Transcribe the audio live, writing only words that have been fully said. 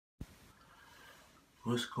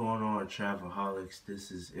What's going on, Travelholics? This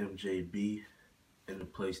is MJB and the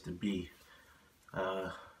place to be. Uh,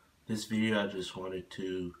 this video I just wanted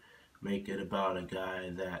to make it about a guy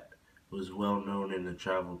that was well known in the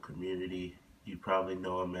travel community. You probably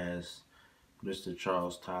know him as Mr.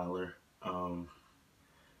 Charles Tyler, or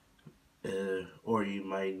you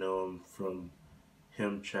might know him from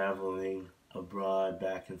him traveling abroad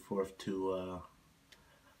back and forth to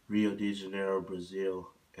Rio de Janeiro, Brazil,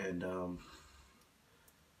 and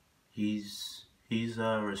he's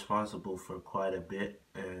responsible for quite a bit,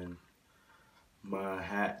 and my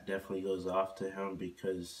hat definitely goes off to him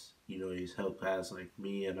because he's helped guys like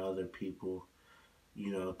me and other people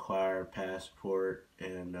acquire a passport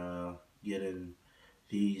and get in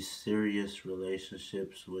these serious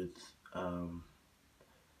relationships with um,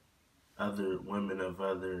 other women of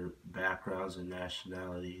other backgrounds and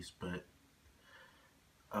nationalities. But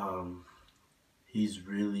um, he's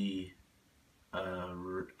really a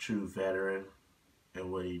true veteran in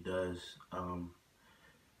what he does.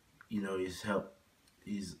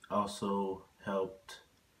 He's also helped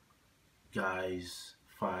guys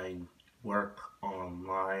find work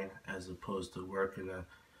online as opposed to working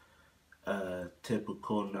a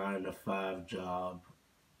typical 9 to 5 job.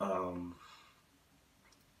 Um,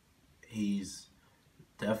 he's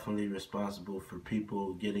definitely responsible for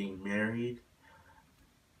people getting married,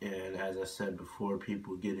 and as I said before,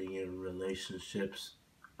 people getting in relationships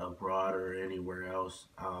abroad or anywhere else.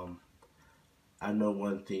 I know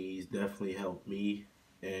one thing, he's definitely helped me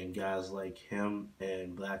and guys like him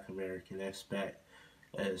and Black American Expat,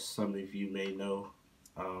 as some of you may know.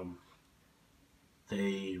 Um,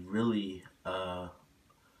 they really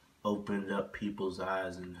opened up people's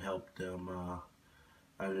eyes and helped them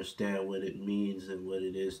understand what it means and what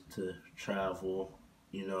it is to travel,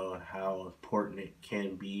 and how important it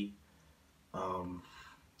can be. Um,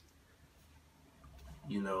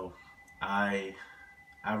 you know, I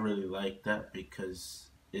I really like that because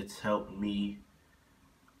it's helped me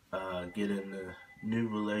get in a new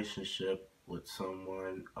relationship with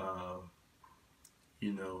someone.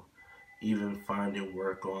 You know, even finding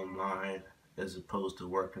work online as opposed to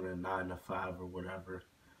working a 9 to 5 or whatever.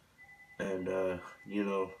 And you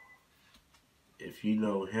know, if you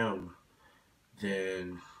know him,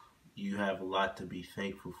 then you have a lot to be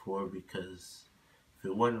thankful for, because if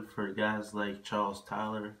it wasn't for guys like Charles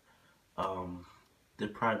Tyler, um,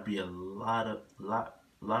 there'd probably be a lot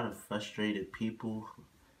of frustrated people,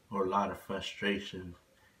 or a lot of frustration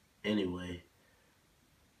anyway.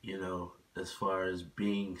 As far as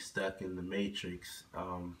being stuck in the matrix,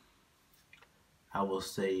 I will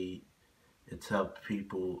say it's helped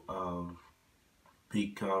people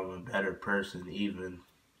become a better person. Even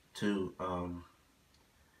too,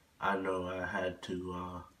 I know I had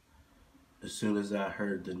to. As soon as I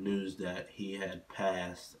heard the news that he had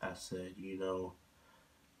passed, I said, you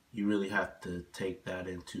really have to take that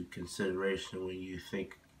into consideration when you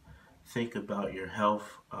think about your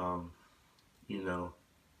health. You know,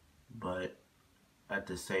 but at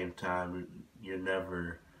the same time, you're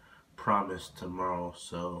never promised tomorrow.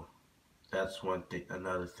 So that's one thing,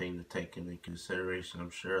 another thing to take into consideration. I'm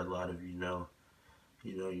sure a lot of you know.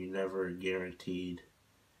 You never guaranteed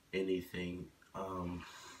anything.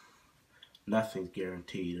 Nothing's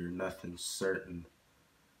guaranteed or nothing's certain.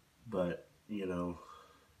 But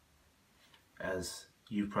as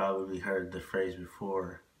you probably heard the phrase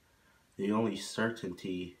before, the only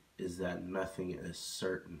certainty is that nothing is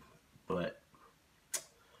certain. But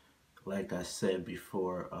like I said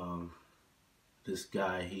before, this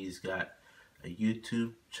guy, he's got a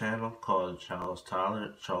YouTube channel called Charles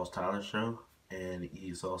Tyler Show, and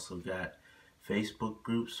he's also got Facebook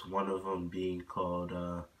groups. One of them being called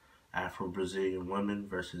Afro-Brazilian Women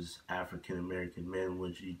versus African American Men.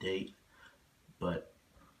 Would you date? But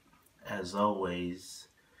as always,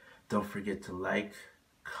 don't forget to like,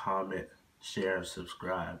 comment, share, and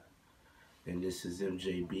subscribe. And this is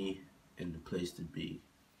MJB and the place to be.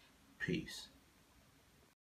 Peace.